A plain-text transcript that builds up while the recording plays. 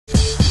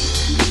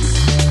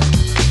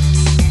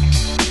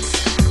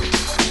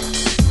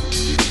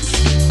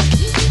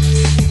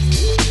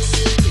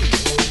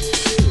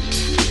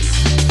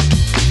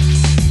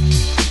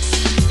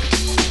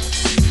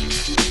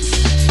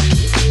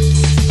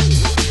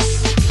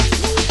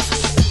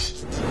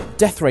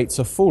Death rates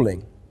are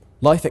falling.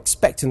 Life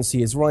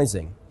expectancy is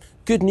rising.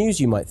 Good news,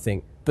 you might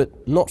think,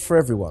 but not for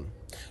everyone.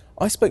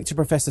 I spoke to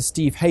Professor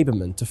Steve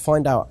Haberman to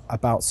find out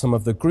about some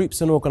of the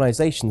groups and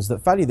organisations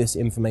that value this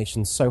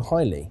information so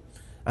highly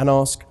and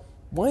ask,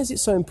 why is it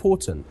so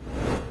important?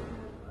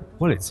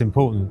 Well, it's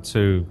important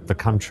to the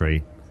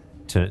country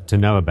to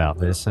know about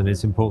this, and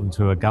it's important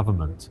to a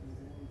government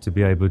to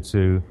be able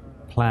to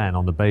plan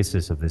on the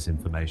basis of this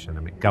information.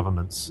 I mean,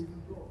 governments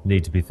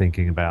need to be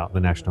thinking about the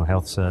National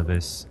Health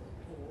Service,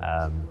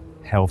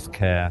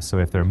 healthcare. So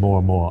if there are more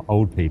and more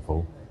old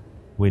people,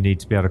 we need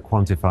to be able to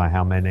quantify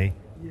how many,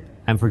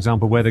 and, for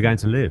example, where they're going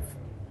to live,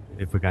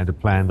 if we're going to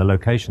plan the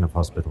location of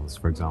hospitals,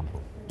 for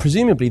example.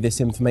 Presumably this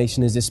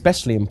information is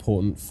especially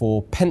important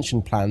for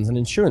pension plans and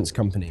insurance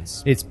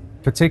companies. It's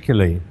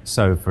particularly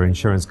so for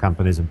insurance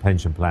companies and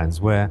pension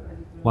plans, where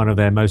one of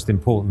their most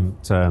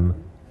important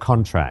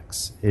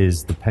contracts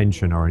is the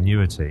pension or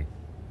annuity,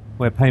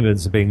 where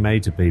payments are being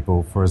made to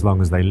people for as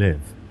long as they live.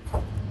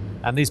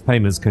 And these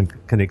payments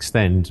can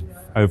extend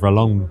over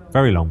a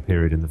very long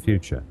period in the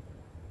future.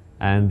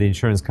 And the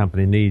insurance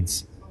company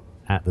needs,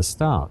 at the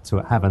start, to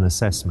have an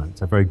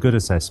assessment, a very good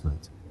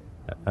assessment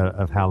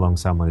of how long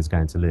someone is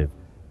going to live.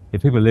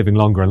 If people are living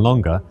longer and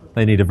longer,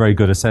 they need a very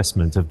good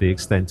assessment of the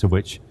extent to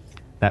which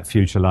that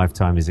future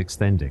lifetime is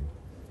extending.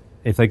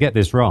 If they get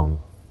this wrong,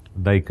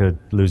 they could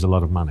lose a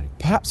lot of money.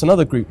 Perhaps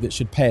another group that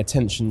should pay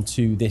attention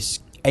to this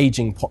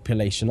ageing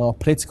population are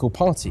political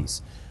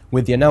parties.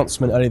 With the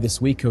announcement earlier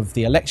this week of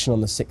the election on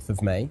the 6th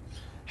of May,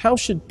 how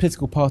should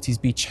political parties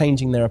be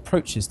changing their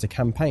approaches to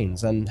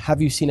campaigns, and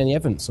have you seen any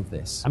evidence of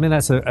this? I mean,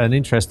 that's an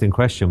interesting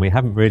question. We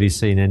haven't really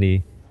seen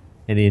any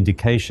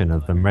indication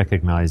of them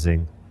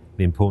recognising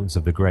the importance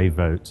of the grey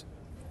vote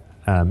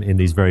in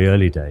these very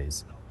early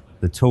days.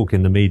 The talk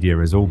in the media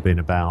has all been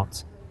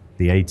about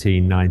the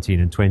 18, 19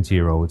 and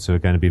 20-year-olds who are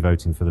going to be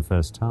voting for the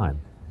first time.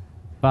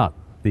 But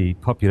the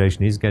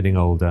population is getting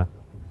older,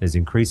 there's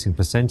increasing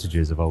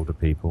percentages of older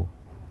people,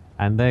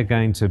 and they're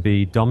going to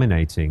be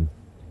dominating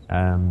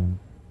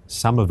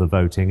some of the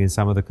voting in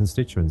some of the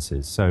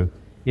constituencies. So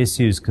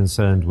issues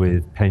concerned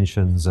with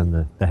pensions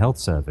and the health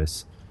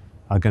service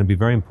are going to be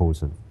very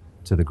important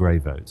to the grey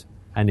vote.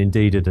 And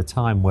indeed, at a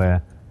time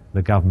where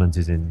the government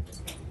is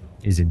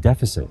in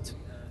deficit,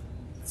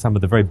 some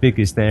of the very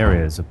biggest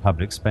areas of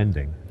public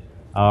spending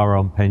are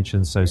on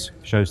pensions,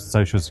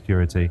 social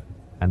security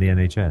and the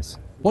NHS.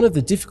 One of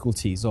the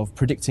difficulties of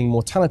predicting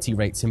mortality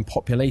rates in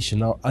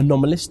population are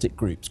anomalistic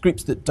groups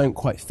that don't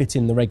quite fit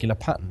in the regular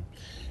pattern.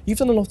 You've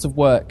done a lot of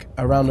work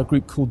around a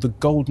group called the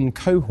Golden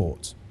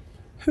Cohort.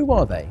 Who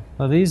are they?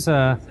 Well, these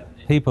are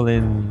people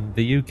in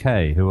the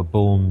UK who were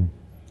born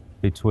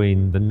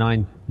between the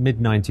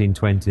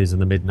mid-1920s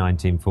and the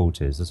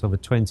mid-1940s, a sort of a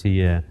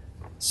 20-year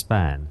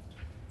span.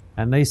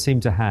 And they seem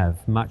to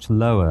have much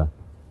lower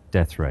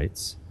death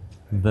rates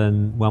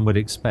than one would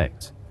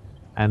expect.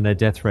 And their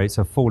death rates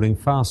are falling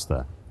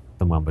faster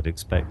than one would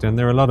expect. And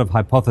there are a lot of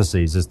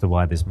hypotheses as to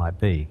why this might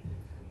be.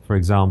 For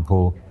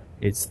example,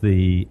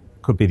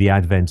 could be the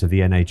advent of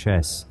the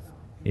NHS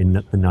in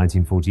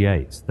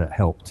 1948 that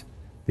helped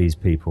these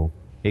people.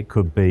 It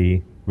could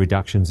be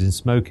reductions in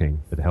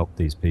smoking that helped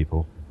these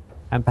people.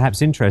 And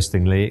perhaps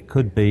interestingly, it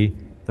could be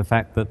the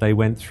fact that they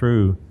went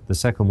through the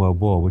Second World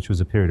War, which was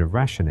a period of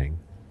rationing,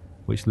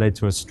 which led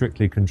to a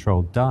strictly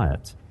controlled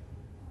diet.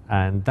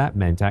 And that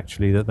meant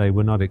actually that they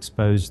were not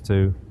exposed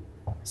to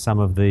some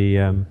of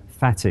the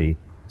fatty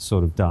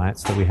sort of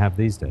diets that we have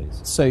these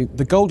days. So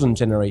the golden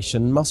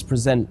generation must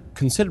present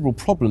considerable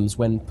problems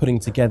when putting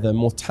together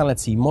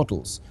mortality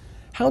models.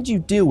 How do you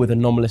deal with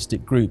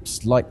anomalistic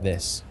groups like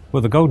this?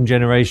 Well, the golden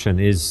generation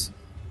is,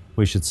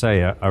 we should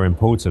say, are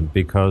important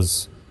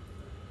because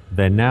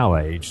they're now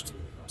aged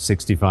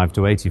 65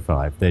 to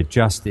 85. They're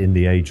just in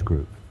the age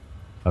group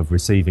of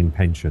receiving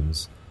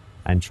pensions,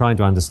 and trying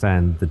to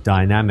understand the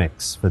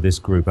dynamics for this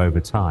group over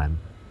time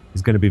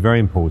is going to be very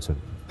important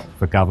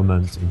for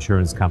government,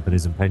 insurance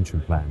companies and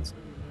pension plans.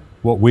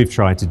 What we've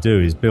tried to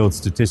do is build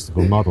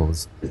statistical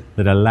models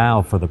that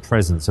allow for the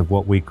presence of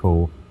what we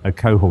call a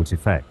cohort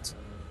effect.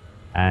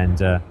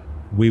 And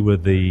we were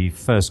the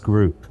first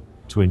group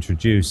to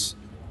introduce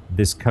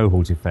this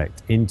cohort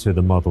effect into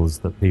the models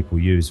that people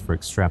use for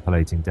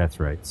extrapolating death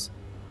rates.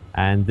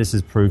 And this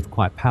has proved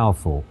quite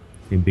powerful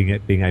in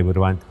being able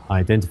to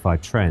identify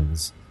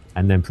trends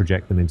and then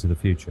project them into the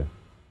future.